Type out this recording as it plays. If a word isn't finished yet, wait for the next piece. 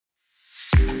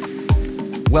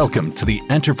Welcome to the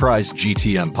Enterprise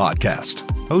GTM podcast,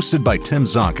 hosted by Tim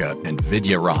Zonka and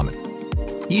Vidya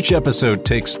Raman. Each episode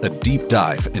takes a deep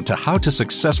dive into how to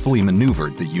successfully maneuver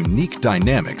the unique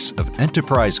dynamics of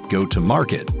enterprise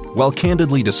go-to-market while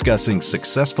candidly discussing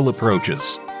successful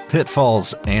approaches,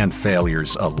 pitfalls, and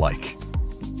failures alike.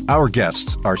 Our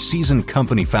guests are seasoned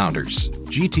company founders,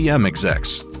 GTM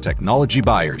execs, technology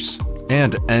buyers,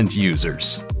 and end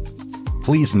users.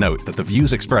 Please note that the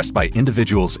views expressed by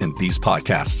individuals in these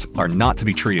podcasts are not to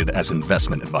be treated as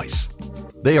investment advice.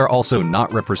 They are also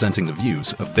not representing the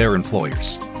views of their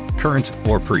employers, current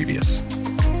or previous.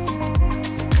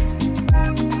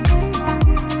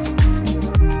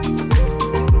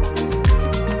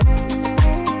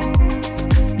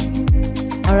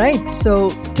 All right,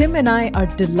 so Tim and I are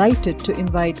delighted to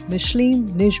invite Micheline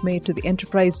Nijmeh to the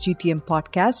Enterprise GTM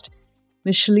podcast.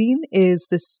 Micheline is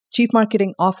the Chief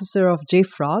Marketing Officer of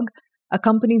JFrog, a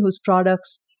company whose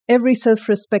products every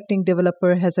self-respecting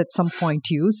developer has at some point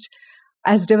used.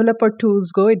 As developer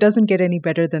tools go, it doesn't get any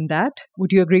better than that.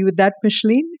 Would you agree with that,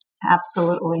 Micheline?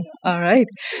 Absolutely. All right.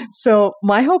 So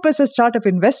my hope as a startup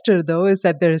investor, though, is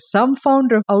that there is some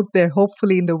founder out there,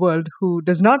 hopefully in the world, who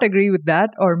does not agree with that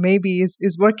or maybe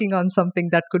is working on something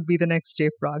that could be the next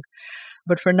JFrog.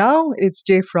 But for now, it's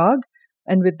JFrog.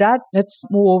 And with that, let's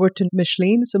move over to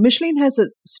Micheline. So Micheline has a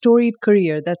storied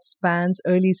career that spans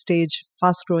early stage,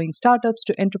 fast-growing startups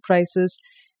to enterprises.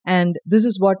 And this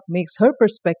is what makes her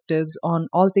perspectives on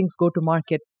all things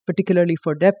go-to-market, particularly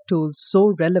for dev tools,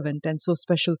 so relevant and so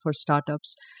special for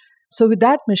startups. So with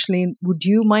that, Micheline, would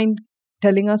you mind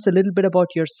telling us a little bit about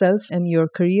yourself and your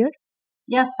career?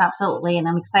 Yes, absolutely. And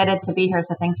I'm excited to be here.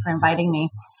 So thanks for inviting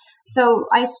me. So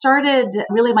I started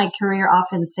really my career off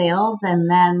in sales and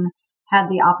then had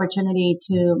the opportunity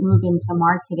to move into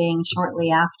marketing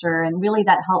shortly after. And really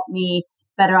that helped me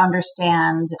better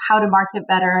understand how to market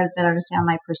better understand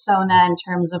my persona in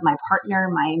terms of my partner,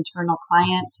 my internal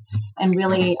client, and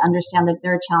really understand that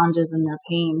their challenges and their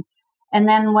pain. And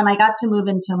then when I got to move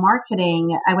into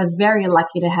marketing, I was very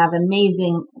lucky to have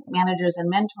amazing managers and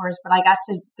mentors, but I got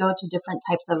to go to different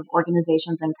types of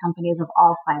organizations and companies of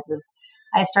all sizes.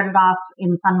 I started off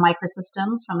in Sun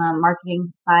Microsystems from a marketing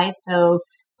side. So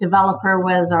developer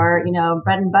was our,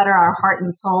 bread and butter, our heart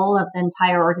and soul of the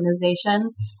entire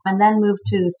organization, and then moved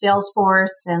to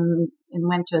Salesforce and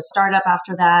went to a startup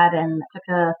after that and took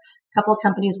a couple of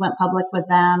companies, went public with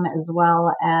them, as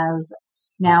well as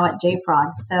now at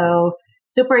JFrog. So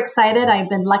super excited. I've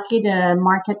been lucky to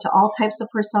market to all types of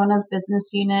personas, business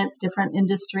units, different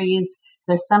industries.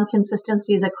 There's some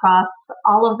consistencies across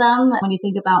all of them when you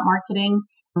think about marketing,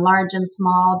 large and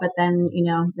small, but then,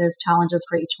 there's challenges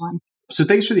for each one. So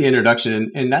thanks for the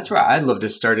introduction. And that's where I'd love to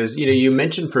start is, you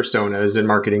mentioned personas and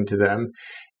marketing to them.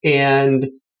 And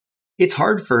it's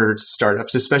hard for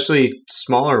startups, especially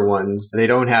smaller ones. They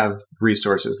don't have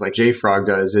resources like JFrog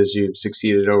does as you've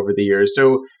succeeded over the years.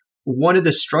 So one of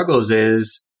the struggles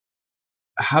is,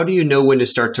 how do you know when to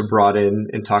start to broaden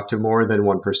and talk to more than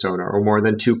one persona or more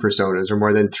than two personas or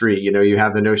more than three? You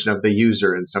have the notion of the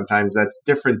user, and sometimes that's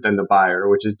different than the buyer,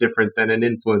 which is different than an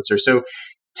influencer. So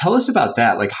tell us about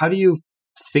that. Like, how do you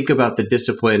think about the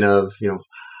discipline of,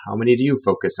 how many do you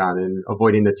focus on and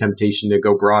avoiding the temptation to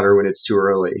go broader when it's too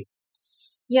early?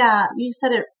 Yeah, you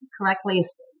said it correctly,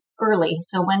 early.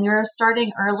 So when you're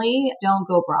starting early, don't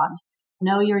go broad.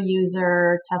 Know your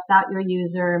user, test out your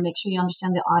user, make sure you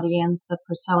understand the audience, the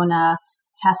persona,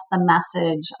 test the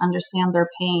message, understand their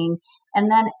pain. And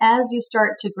then as you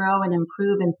start to grow and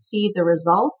improve and see the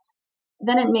results,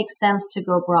 then it makes sense to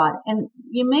go broad. And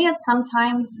you may at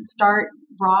sometimes start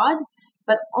broad,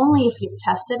 but only if you've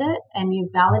tested it and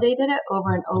you've validated it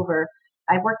over and over.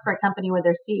 I worked for a company where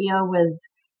their CEO was,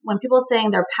 when people are saying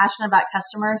they're passionate about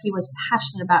customer, he was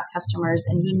passionate about customers,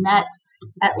 and he met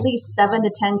at least 7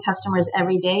 to 10 customers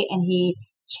every day, and he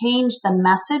changed the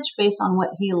message based on what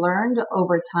he learned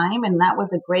over time. And that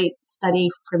was a great study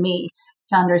for me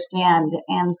to understand.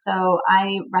 And so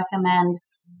I recommend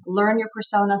learn your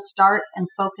persona, start and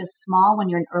focus small when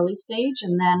you're in early stage,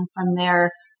 and then from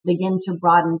there begin to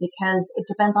broaden, because it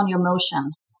depends on your motion,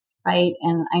 right?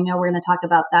 And I know we're going to talk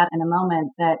about that in a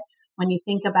moment, but when you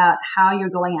think about how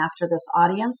you're going after this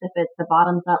audience, if it's a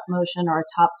bottoms up motion or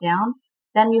a top down,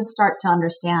 then you start to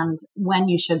understand when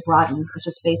you should broaden. It's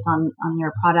just based on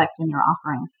your product and your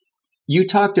offering. You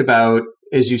talked about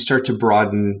as you start to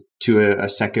broaden to a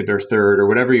second or third or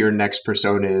whatever your next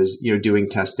persona is, doing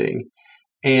testing.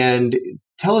 And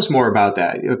tell us more about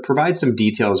that. Provide some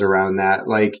details around that.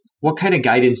 Like, what kind of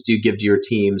guidance do you give to your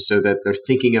team so that they're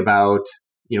thinking about,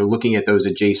 looking at those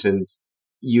adjacent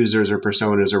users or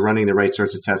personas or running the right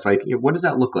sorts of tests? Like, what does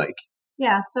that look like?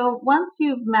 Yeah. So once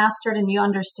you've mastered and you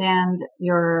understand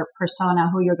your persona,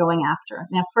 who you're going after.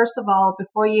 Now, first of all,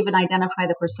 before you even identify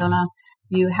the persona,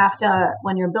 you have to,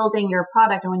 when you're building your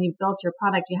product and when you've built your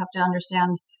product, you have to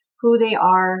understand who they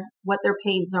are, what their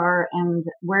pains are, and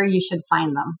where you should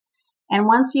find them. And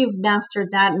once you've mastered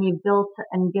that and you've built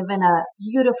and given a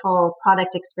beautiful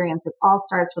product experience, it all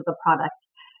starts with the product.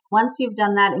 Once you've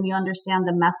done that and you understand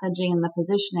the messaging and the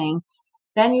positioning,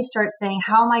 then you start saying,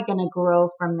 how am I going to grow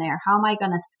from there? How am I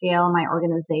going to scale my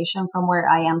organization from where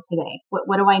I am today?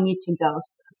 What do I need to go?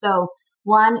 So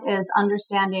one is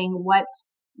understanding what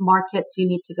markets you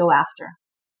need to go after.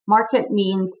 Market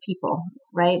means people,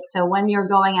 right? So when you're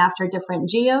going after different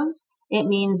geos, it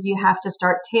means you have to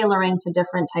start tailoring to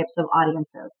different types of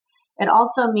audiences. It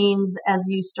also means as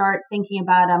you start thinking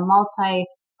about a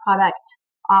multi-product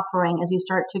offering, as you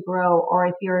start to grow, or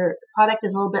if your product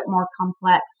is a little bit more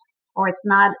complex, or it's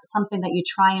not something that you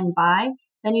try and buy,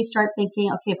 then you start thinking,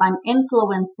 okay, if I'm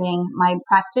influencing my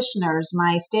practitioners,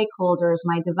 my stakeholders,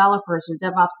 my developers or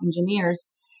DevOps engineers,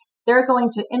 they're going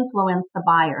to influence the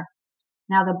buyer.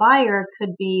 Now, the buyer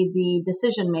could be the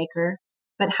decision maker,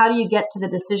 but how do you get to the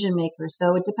decision maker?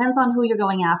 So it depends on who you're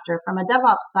going after. From a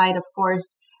DevOps side, of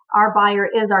course, our buyer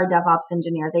is our DevOps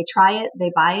engineer. They try it,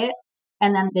 they buy it,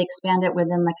 and then they expand it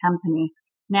within the company.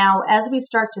 Now, as we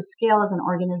start to scale as an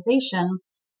organization,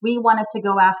 we wanted to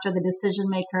go after the decision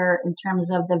maker in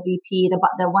terms of the VP,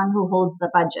 the one who holds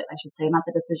the budget, I should say, not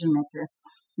the decision maker.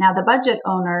 Now, the budget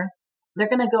owner, they're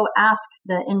going to go ask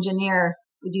the engineer,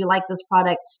 do you like this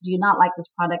product? Do you not like this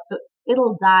product? So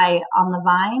it'll die on the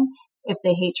vine if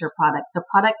they hate your product. So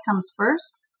product comes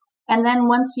first. And then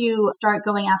once you start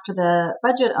going after the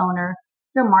budget owner,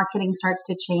 your marketing starts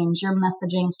to change, your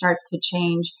messaging starts to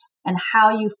change, and how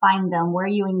you find them, where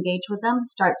you engage with them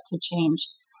starts to change.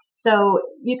 So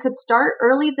you could start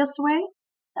early this way,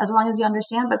 as long as you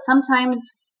understand, but sometimes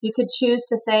you could choose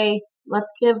to say,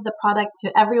 let's give the product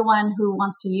to everyone who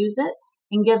wants to use it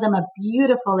and give them a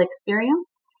beautiful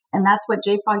experience. And that's what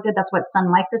JFrog did. That's what Sun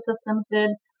Microsystems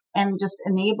did. And just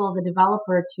enable the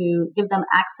developer to give them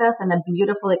access and a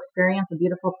beautiful experience, a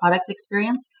beautiful product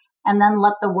experience, and then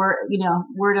let the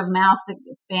word of mouth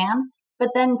expand, but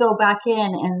then go back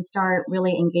in and start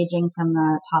really engaging from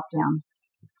the top down.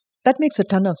 That makes a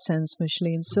ton of sense,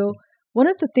 Micheline. So one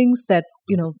of the things that,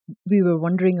 we were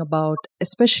wondering about,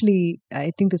 especially I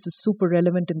think this is super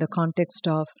relevant in the context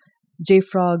of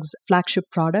JFrog's flagship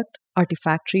product,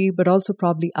 Artifactory, but also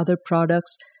probably other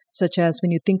products, such as when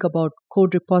you think about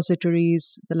code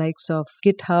repositories, the likes of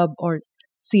GitHub or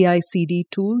CI/CD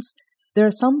tools. There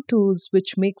are some tools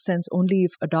which make sense only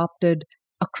if adopted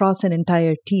across an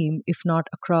entire team, if not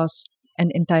across an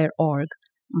entire org.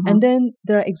 Mm-hmm. And then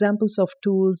there are examples of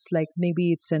tools like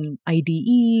maybe it's an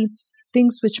IDE,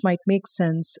 things which might make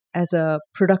sense as a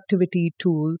productivity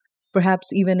tool,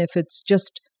 perhaps even if it's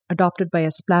just adopted by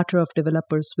a splatter of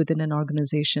developers within an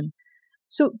organization.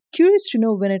 So curious to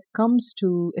know, when it comes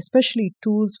to especially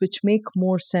tools which make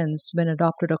more sense when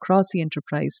adopted across the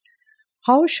enterprise,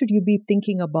 how should you be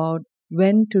thinking about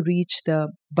when to reach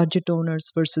the budget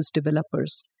owners versus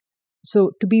developers?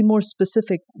 So to be more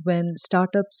specific, when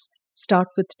startups start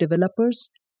with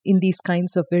developers in these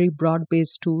kinds of very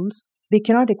broad-based tools, they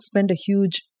cannot expend a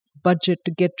huge budget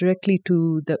to get directly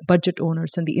to the budget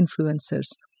owners and the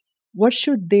influencers. What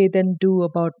should they then do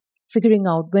about figuring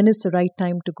out when is the right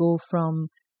time to go from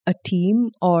a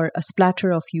team or a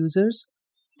splatter of users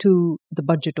to the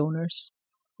budget owners?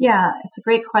 Yeah, it's a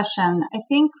great question. I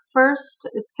think first,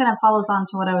 it kind of follows on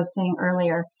to what I was saying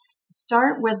earlier.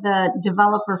 Start with the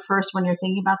developer first when you're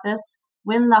thinking about this.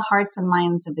 Win the hearts and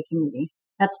minds of the community.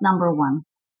 That's number one.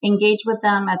 Engage with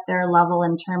them at their level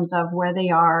in terms of where they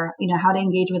are, how to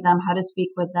engage with them, how to speak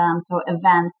with them. So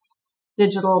events,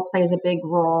 digital plays a big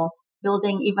role.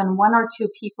 Building even one or two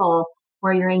people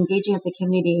where you're engaging at the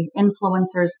community.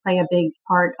 Influencers play a big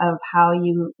part of how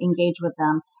you engage with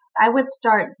them. I would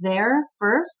start there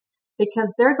first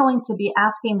because they're going to be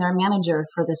asking their manager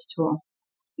for this tool.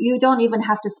 You don't even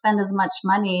have to spend as much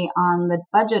money on the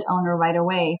budget owner right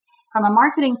away. From a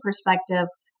marketing perspective,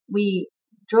 we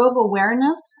drove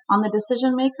awareness on the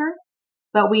decision maker,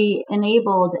 but we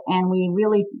enabled and we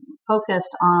really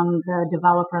focused on the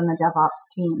developer and the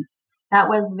DevOps teams. That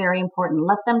was very important.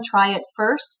 Let them try it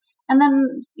first. And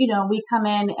then, we come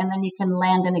in and then you can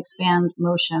land and expand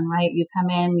motion, right? You come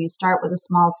in, you start with a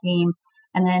small team,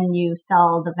 and then you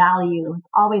sell the value. It's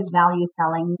always value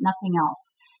selling, nothing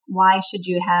else. Why should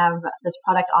you have this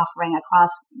product offering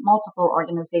across multiple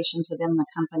organizations within the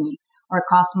company or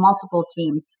across multiple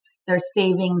teams? There's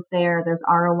savings there. There's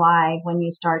ROI when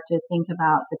you start to think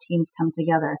about the teams come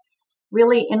together.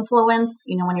 Really influence,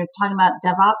 when you're talking about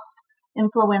DevOps,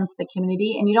 influence the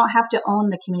community, and you don't have to own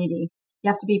the community. You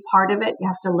have to be part of it. You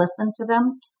have to listen to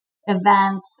them.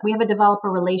 Events. We have a developer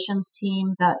relations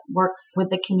team that works with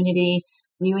the community.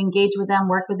 You engage with them,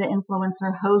 work with the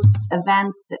influencer, host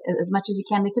events as much as you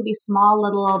can. They could be small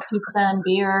little pizza and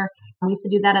beer. We used to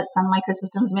do that at Sun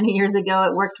Microsystems many years ago.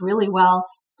 It worked really well,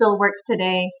 still works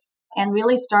today. And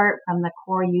really start from the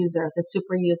core user, the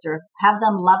super user. Have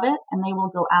them love it, and they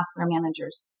will go ask their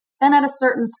managers. Then at a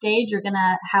certain stage, you're going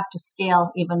to have to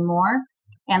scale even more.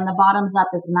 And the bottoms up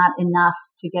is not enough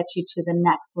to get you to the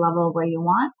next level where you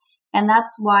want. And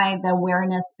that's why the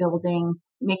awareness building,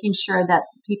 making sure that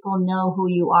people know who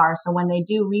you are. So when they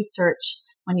do research,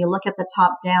 when you look at the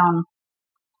top down,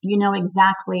 you know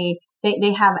exactly,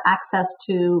 they have access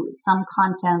to some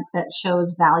content that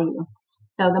shows value.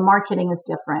 So the marketing is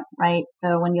different, right?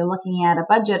 So when you're looking at a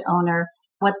budget owner,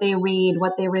 what they read,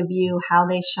 what they review, how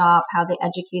they shop, how they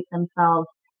educate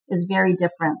themselves is very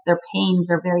different. Their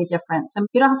pains are very different. So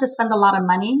you don't have to spend a lot of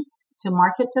money to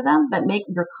market to them, but make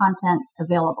your content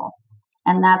available.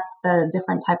 And that's the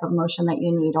different type of motion that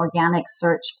you need. Organic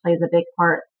search plays a big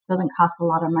part. Doesn't cost a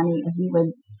lot of money as you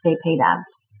would say paid ads.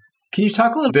 Can you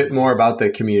talk a little bit more about the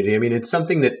community? I mean, it's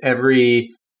something that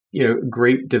every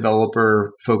great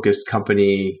developer-focused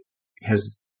company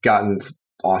has gotten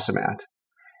awesome at.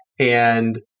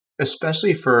 And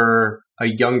especially for a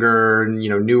younger,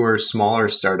 newer, smaller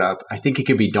startup, I think it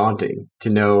can be daunting to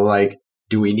know, like,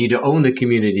 do we need to own the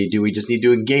community? Do we just need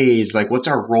to engage? Like, what's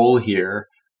our role here?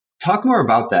 Talk more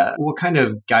about that. What kind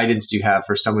of guidance do you have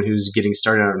for someone who's getting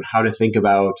started on how to think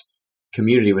about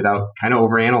community without kind of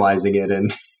overanalyzing it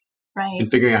and, right, and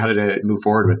figuring out how to move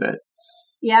forward with it?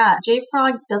 Yeah,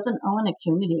 JFrog doesn't own a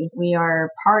community. We are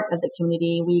part of the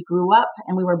community. We grew up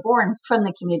and we were born from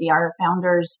the community. Our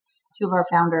founders, two of our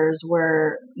founders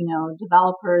were,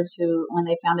 developers who, when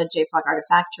they founded JFrog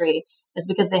Artifactory, is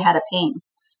because they had a pain.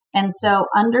 And so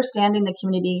understanding the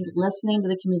community, listening to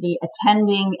the community,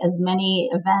 attending as many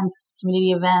events,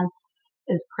 community events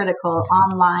is critical.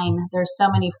 Online, there's so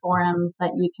many forums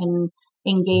that you can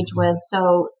engage with.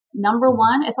 So number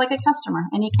one, it's like a customer,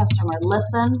 any customer.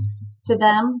 Listen to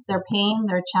them, their pain,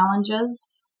 their challenges.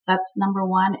 That's number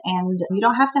one. And you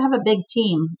don't have to have a big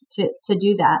team to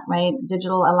do that, right?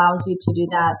 Digital allows you to do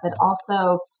that, but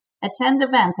also attend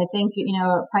events. I think,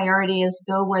 priority is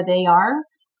go where they are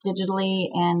digitally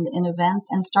and in events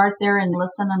and start there and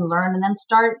listen and learn, and then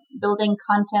start building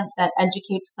content that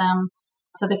educates them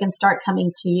so they can start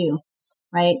coming to you,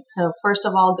 right? So first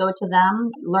of all, go to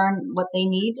them, learn what they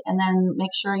need, and then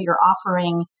make sure your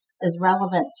offering is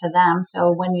relevant to them.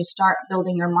 So when you start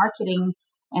building your marketing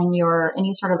and your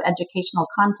any sort of educational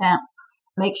content,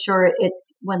 make sure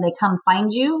it's when they come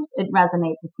find you, it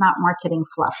resonates. It's not marketing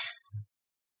fluff.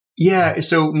 Yeah.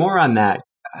 So more on that.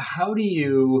 How do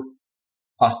you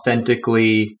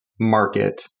authentically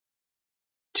market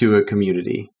to a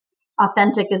community?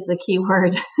 Authentic is the key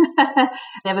word. They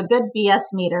have a good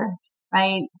BS meter,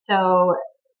 right? So,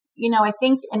 I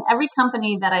think in every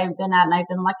company that I've been at, and I've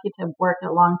been lucky to work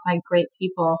alongside great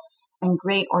people and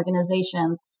great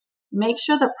organizations, make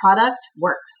sure the product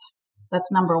works.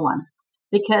 That's number one.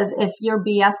 Because if you're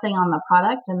BSing on the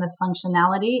product and the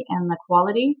functionality and the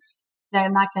quality, they're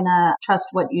not going to trust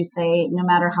what you say, no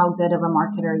matter how good of a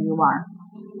marketer you are.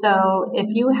 So if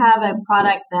you have a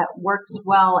product that works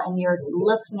well and you're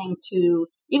listening to,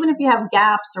 even if you have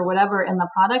gaps or whatever in the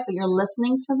product, but you're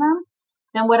listening to them,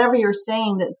 then whatever you're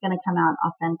saying, that's going to come out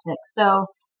authentic. So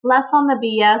less on the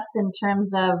BS in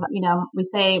terms of, we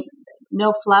say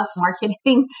no fluff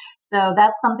marketing. So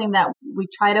that's something that we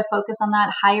try to focus on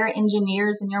that. Hire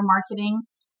engineers in your marketing.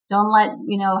 Don't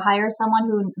hire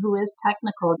someone who is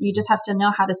technical. You just have to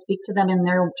know how to speak to them in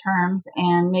their terms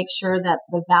and make sure that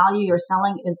the value you're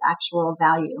selling is actual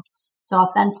value. So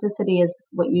authenticity is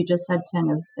what you just said, Tim,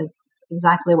 is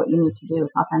exactly what you need to do.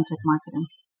 It's authentic marketing.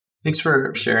 Thanks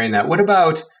for sharing that. What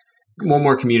about one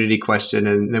more community question,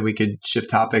 and then we could shift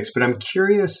topics, but I'm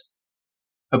curious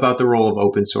about the role of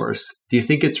open source. Do you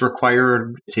think it's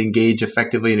required to engage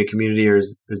effectively in a community, or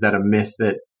is that a myth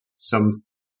that some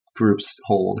groups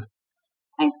hold?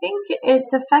 I think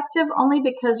it's effective only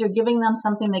because you're giving them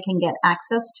something they can get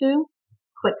access to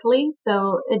quickly.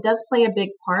 So it does play a big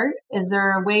part. Is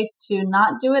there a way to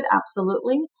not do it?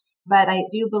 Absolutely. But I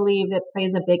do believe it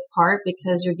plays a big part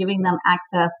because you're giving them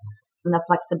access and the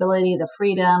flexibility, the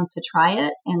freedom to try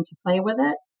it and to play with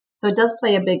it. So it does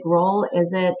play a big role.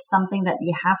 Is it something that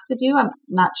you have to do? I'm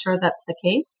not sure that's the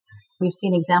case. We've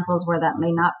seen examples where that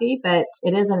may not be, but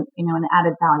it is an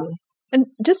added value. And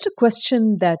just a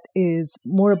question that is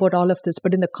more about all of this,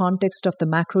 but in the context of the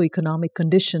macroeconomic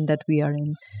condition that we are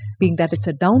in, being that it's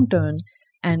a downturn,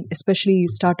 And especially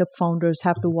startup founders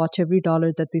have to watch every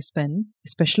dollar that they spend,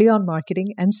 especially on marketing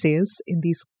and sales in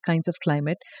these kinds of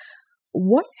climate.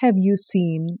 What have you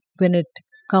seen when it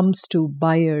comes to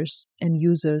buyers and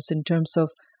users in terms of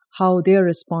how they're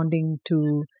responding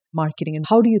to marketing? And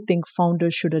how do you think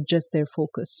founders should adjust their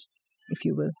focus, if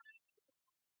you will?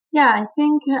 Yeah, I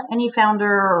think any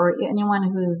founder or anyone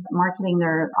who's marketing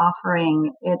their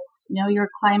offering, it's know your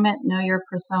climate, know your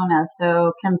persona.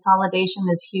 So consolidation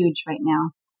is huge right now.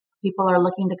 People are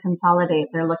looking to consolidate.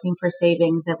 They're looking for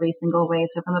savings every single way.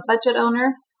 So from a budget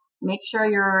owner, make sure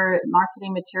your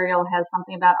marketing material has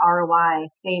something about ROI,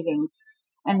 savings.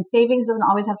 And savings doesn't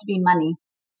always have to be money.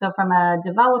 So from a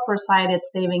developer side,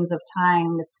 it's savings of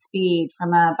time, it's speed.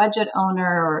 From a budget owner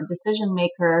or decision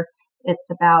maker,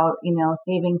 it's about,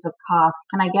 savings of cost.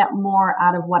 Can I get more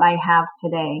out of what I have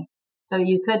today? So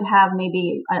you could have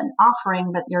maybe an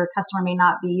offering, but your customer may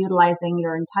not be utilizing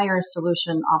your entire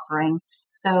solution offering.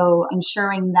 So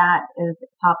ensuring that is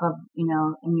top of, in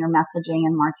your messaging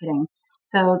and marketing.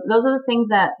 So those are the things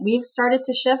that we've started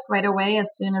to shift right away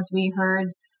as soon as we heard.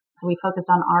 So we focused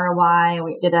on ROI.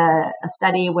 We did a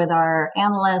study with our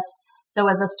analyst. So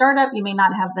as a startup, you may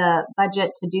not have the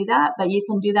budget to do that, but you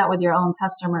can do that with your own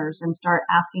customers and start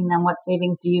asking them, what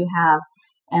savings do you have?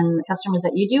 And the customers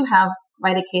that you do have,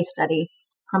 write a case study,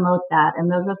 promote that.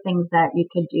 And those are things that you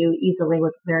could do easily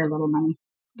with very little money.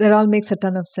 That all makes a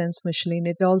ton of sense, Micheline.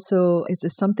 It also is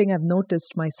something I've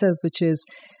noticed myself, which is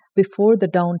before the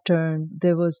downturn,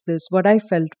 there was this, what I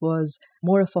felt was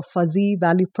more of a fuzzy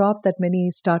value prop that many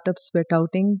startups were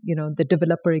touting, the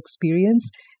developer experience.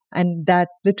 And that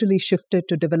literally shifted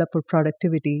to developer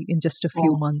productivity in just a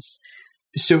few months.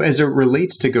 So as it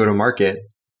relates to go-to-market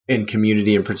and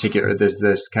community in particular, there's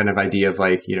this kind of idea of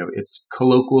it's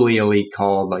colloquially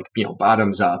called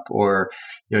bottoms up or,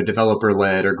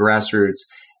 developer-led or grassroots.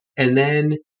 And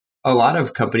then a lot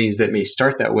of companies that may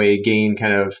start that way gain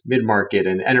kind of mid-market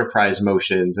and enterprise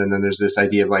motions. And then there's this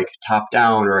idea of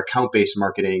top-down or account-based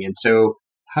marketing. And so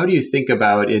how do you think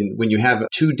about when you have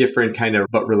two different kind of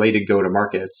but related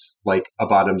go-to-markets, like a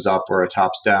bottoms-up or a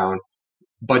tops-down,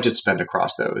 budget spend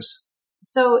across those?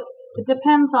 So it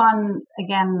depends on,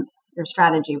 again, your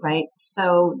strategy, right?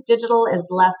 So digital is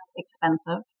less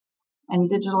expensive. And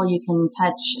digital, you can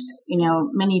touch,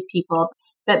 many people,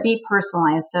 but be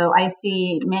personalized. So I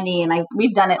see many, and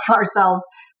we've done it for ourselves,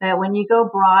 that when you go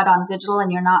broad on digital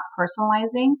and you're not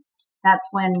personalizing, that's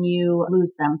when you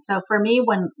lose them. So for me,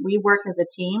 when we work as a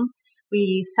team,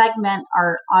 we segment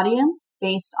our audience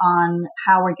based on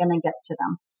how we're going to get to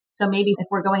them. So maybe if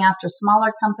we're going after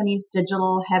smaller companies,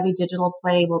 heavy digital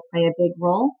play will play a big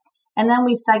role. And then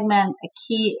we segment a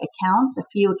few accounts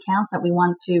that we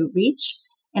want to reach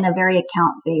in a very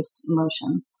account-based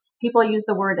motion. People use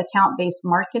the word account-based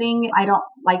marketing. I don't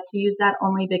like to use that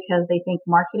only because they think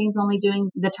marketing is only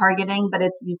doing the targeting, but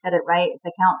you said it right. It's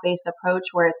account-based approach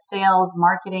where it's sales,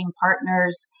 marketing,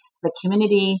 partners, the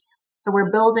community. So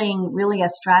we're building really a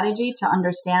strategy to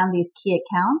understand these key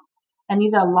accounts. And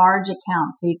these are large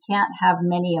accounts, so you can't have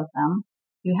many of them.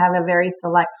 You have a very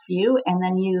select few, and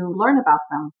then you learn about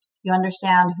them. You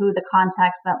understand who the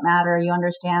contacts that matter. You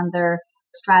understand their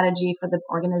strategy for the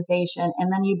organization.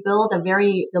 And then you build a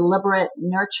very deliberate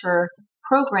nurture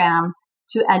program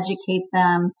to educate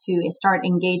them, to start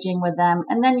engaging with them.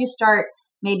 And then you start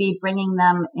maybe bringing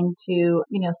them into,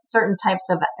 certain types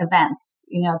of events,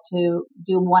 to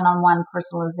do one-on-one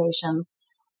personalizations.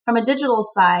 From a digital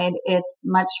side, it's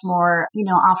much more,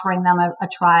 offering them a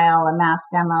trial, a mass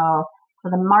demo. So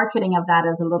the marketing of that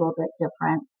is a little bit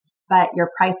different. But your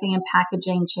pricing and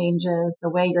packaging changes. The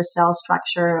way your sales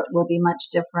structure will be much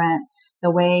different.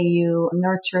 The way you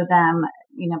nurture them,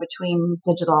 between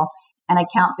digital and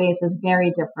account base is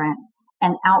very different.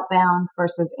 And outbound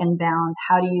versus inbound,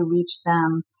 how do you reach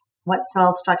them? What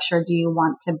sales structure do you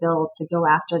want to build to go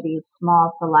after these small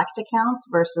select accounts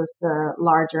versus the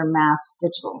larger mass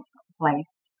digital play?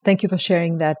 Thank you for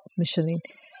sharing that, Micheline.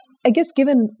 I guess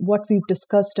given what we've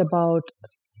discussed about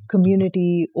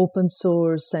community, open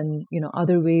source, and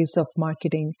other ways of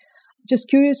marketing, just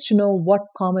curious to know what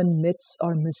common myths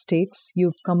or mistakes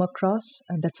you've come across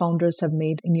that founders have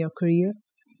made in your career.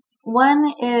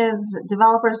 One is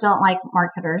developers don't like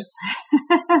marketers.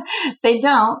 They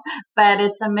don't, but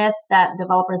it's a myth that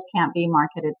developers can't be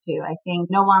marketed to. I think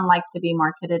no one likes to be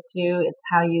marketed to. It's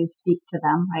how you speak to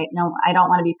them, right? No, I don't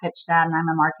want to be pitched at, and I'm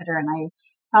a marketer, and I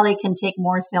probably can take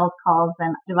more sales calls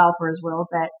than developers will,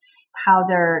 but how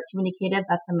they're communicated,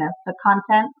 that's a myth. So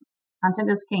content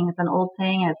is king. It's an old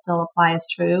saying and it still applies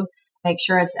true. Make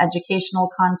sure it's educational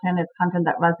content. It's content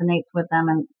that resonates with them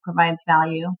and provides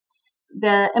value.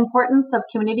 The importance of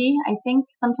community, I think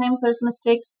sometimes there's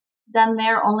mistakes done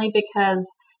there only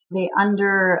because they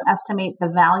underestimate the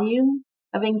value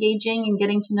of engaging and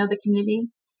getting to know the community.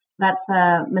 That's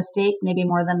a mistake, maybe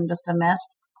more than just a myth.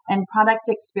 And product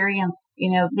experience,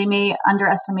 they may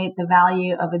underestimate the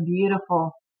value of a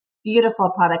beautiful,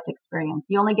 beautiful product experience.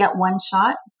 You only get one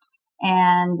shot.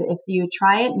 And if you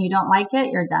try it and you don't like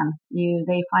it, you're done.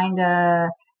 They find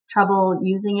trouble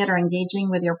using it or engaging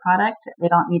with your product. They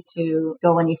don't need to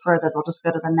go any further. They'll just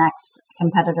go to the next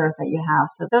competitor that you have.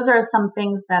 So those are some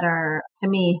things that to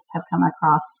me, have come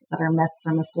across that are myths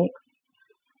or mistakes.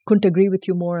 Couldn't agree with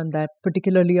you more on that,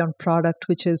 particularly on product,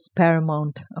 which is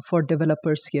paramount for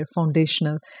developers here,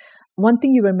 foundational. One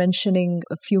thing you were mentioning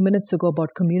a few minutes ago about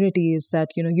community is that,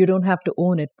 you don't have to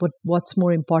own it, but what's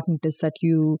more important is that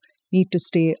you need to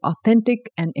stay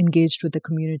authentic and engaged with the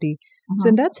community. So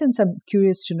in that sense, I'm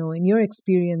curious to know, in your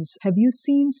experience, have you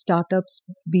seen startups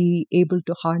be able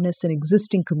to harness an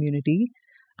existing community?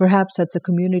 Perhaps that's a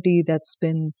community that's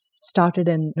been started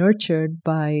and nurtured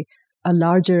by a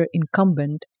larger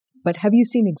incumbent. But have you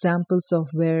seen examples of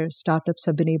where startups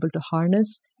have been able to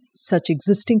harness such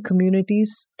existing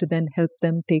communities to then help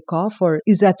them take off? Or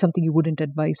is that something you wouldn't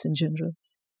advise in general?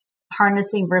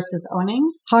 Harnessing versus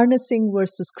owning? Harnessing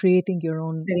versus creating your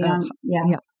own.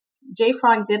 Yeah.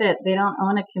 JFrog did it. They don't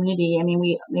own a community. I mean,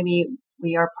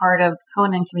 we are part of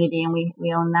Conan community and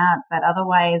we own that, but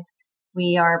otherwise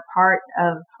we are part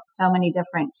of so many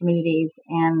different communities.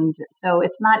 And so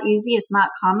it's not easy. It's not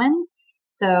common.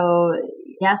 So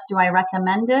yes, do I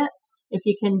recommend it? If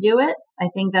you can do it, I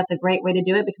think that's a great way to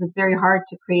do it because it's very hard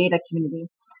to create a community.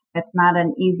 It's not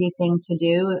an easy thing to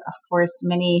do. Of course,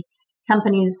 many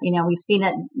companies, we've seen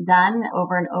it done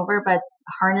over and over, but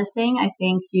harnessing, I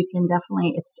think you can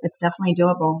definitely, it's definitely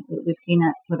doable. We've seen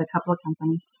it with a couple of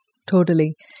companies.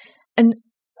 Totally. And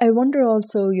I wonder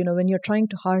also, when you're trying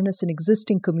to harness an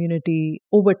existing community,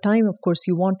 over time, of course,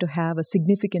 you want to have a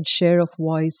significant share of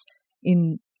voice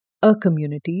in a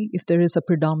community, if there is a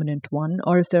predominant one,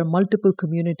 or if there are multiple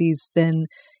communities, then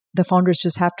the founders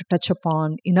just have to touch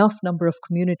upon enough number of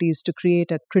communities to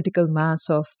create a critical mass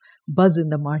of buzz in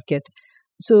the market.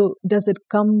 So does it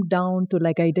come down to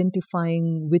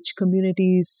identifying which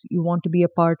communities you want to be a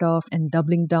part of and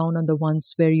doubling down on the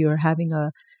ones where you're having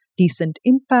a decent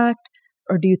impact?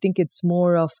 Or do you think it's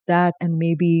more of that and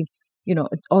maybe,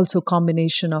 it's also a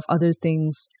combination of other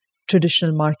things,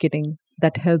 traditional marketing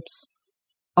that helps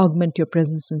augment your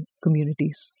presence in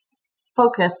communities?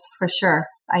 Focus for sure.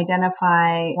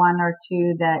 Identify one or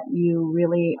two that you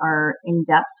really are in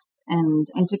depth and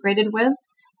integrated with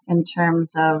in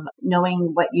terms of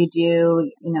knowing what you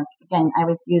do. Again, I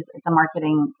always use, it's a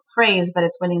marketing phrase, but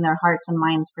it's winning their hearts and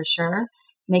minds for sure.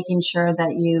 Making sure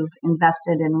that you've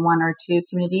invested in one or two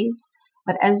communities.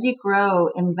 But as you grow,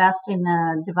 invest in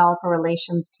a developer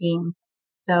relations team.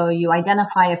 So you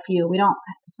identify a few.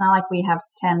 It's not like we have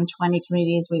 10, 20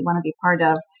 communities we want to be part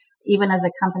of. Even as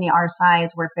a company our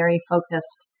size, we're very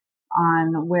focused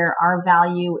on where our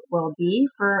value will be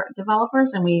for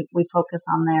developers, and we focus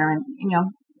on there. And,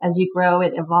 as you grow,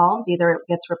 it evolves. Either it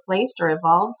gets replaced or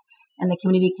evolves, and the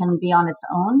community can be on its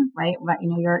own, right?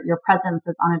 Your presence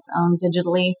is on its own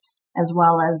digitally as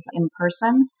well as in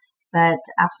person. But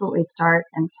absolutely start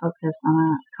and focus on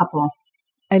a couple.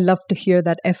 I love to hear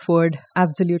that F word.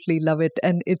 Absolutely love it.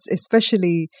 And it's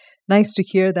especially nice to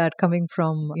hear that coming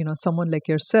from, someone like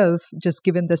yourself, just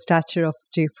given the stature of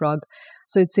JFrog.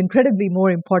 So it's incredibly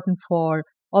more important for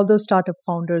all those startup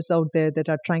founders out there that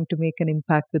are trying to make an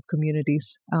impact with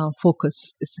communities.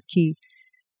 Focus is the key.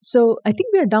 So I think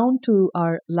we are down to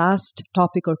our last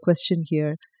topic or question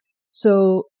here.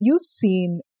 So you've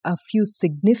seen a few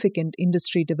significant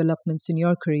industry developments in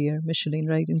your career, Micheline,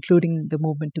 right? Including the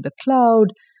movement to the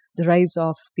cloud, the rise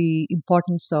of the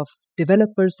importance of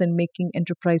developers and making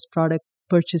enterprise product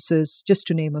purchases, just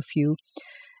to name a few.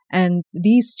 And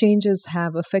these changes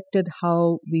have affected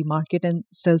how we market and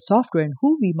sell software and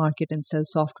who we market and sell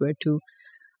software to.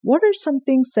 What are some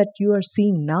things that you are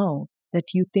seeing now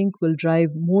that you think will drive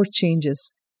more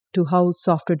changes to how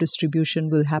software distribution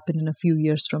will happen in a few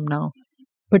years from now,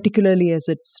 particularly as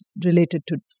it's related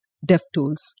to dev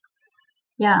tools?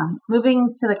 Yeah,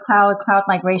 moving to the cloud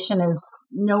migration is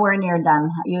nowhere near done.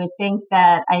 You would think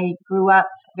that I grew up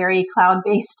very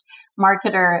cloud-based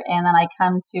marketer, and then I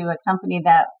come to a company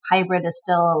that hybrid is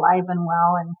still alive and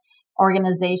well, and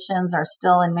organizations are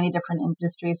still in many different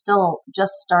industries, still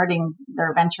just starting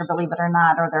their venture, believe it or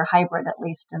not, or their hybrid at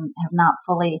least, and have not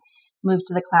fully moved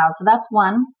to the cloud. So that's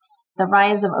one. The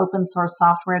rise of open source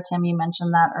software, Tim, you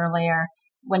mentioned that earlier.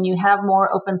 When you have more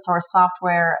open source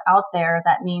software out there,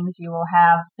 that means you will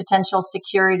have potential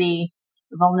security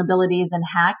vulnerabilities and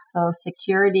hacks. So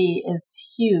security is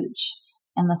huge.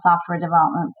 in the software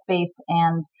development space.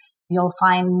 And you'll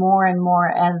find more and more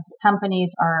as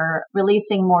companies are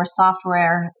releasing more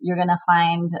software, you're going to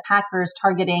find hackers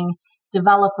targeting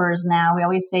developers now. We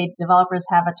always say developers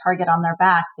have a target on their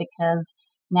back because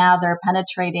now they're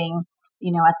penetrating,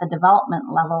 at the development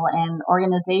level, and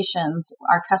organizations,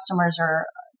 our customers are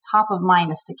top of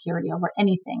mind is security over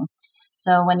anything.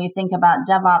 So when you think about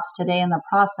DevOps today in the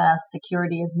process,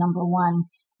 security is number one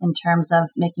in terms of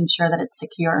making sure that it's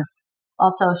secure.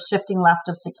 Also shifting left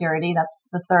of security, that's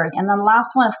the third. And then the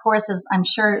last one, of course, is, I'm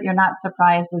sure you're not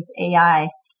surprised, is AI.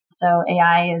 So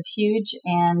AI is huge.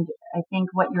 And I think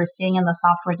what you're seeing in the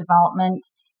software development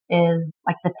is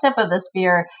like the tip of the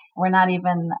spear. We're not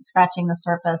even scratching the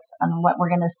surface on what we're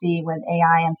going to see with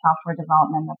AI and software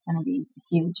development. That's going to be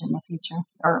huge in the future,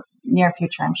 or near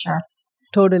future, I'm sure.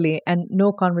 Totally. And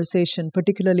no conversation,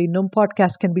 particularly no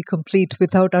podcast, can be complete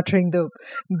without uttering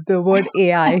the word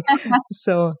AI.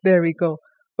 So there we go.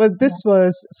 Well, this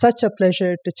was such a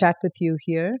pleasure to chat with you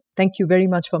here. Thank you very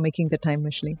much for making the time,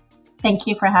 Micheline. Thank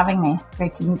you for having me.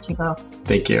 Great to meet you both.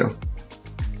 Thank you.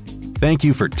 Thank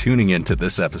you for tuning in to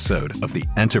this episode of the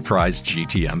Enterprise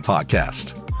GTM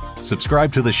podcast.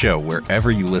 Subscribe to the show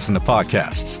wherever you listen to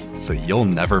podcasts so you'll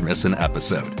never miss an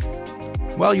episode.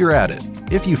 While you're at it,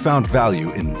 if you found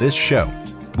value in this show,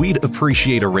 we'd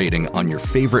appreciate a rating on your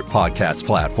favorite podcast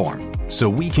platform so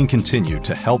we can continue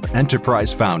to help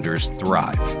enterprise founders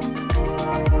thrive.